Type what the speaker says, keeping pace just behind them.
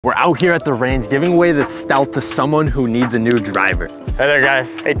We're out here at the range giving away the Stealth to someone who needs a new driver. Hey there,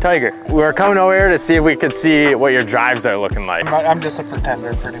 guys. Hey, Tiger. We're coming over here to see if we could see what your drives are looking like. I'm just a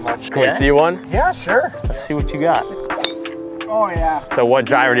pretender, pretty much. Can we see one? Yeah, sure. Let's see what you got. Oh, yeah. So what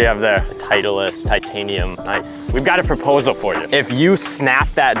driver do you have there? Titleist, titanium. Nice. We've got a proposal for you. If you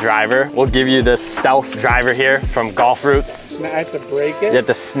snap that driver, we'll give you this Stealth driver here from Golf Roots. I have to break it? You have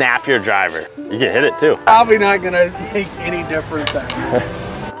to snap your driver. You can hit it too. Probably not gonna make any difference at all.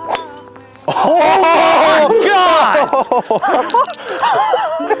 Oh gosh!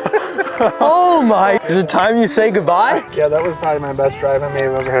 Oh my. Is it time you say goodbye? Yeah, that was probably my best drive I may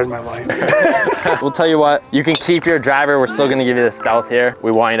have ever had in my life. We'll tell you what, you can keep your driver. We're still gonna give you the Stealth here.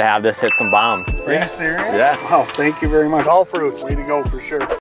 We want you to have this hit some bombs. Are you serious? Yeah. Wow, thank you very much. All fruits, way to go for sure.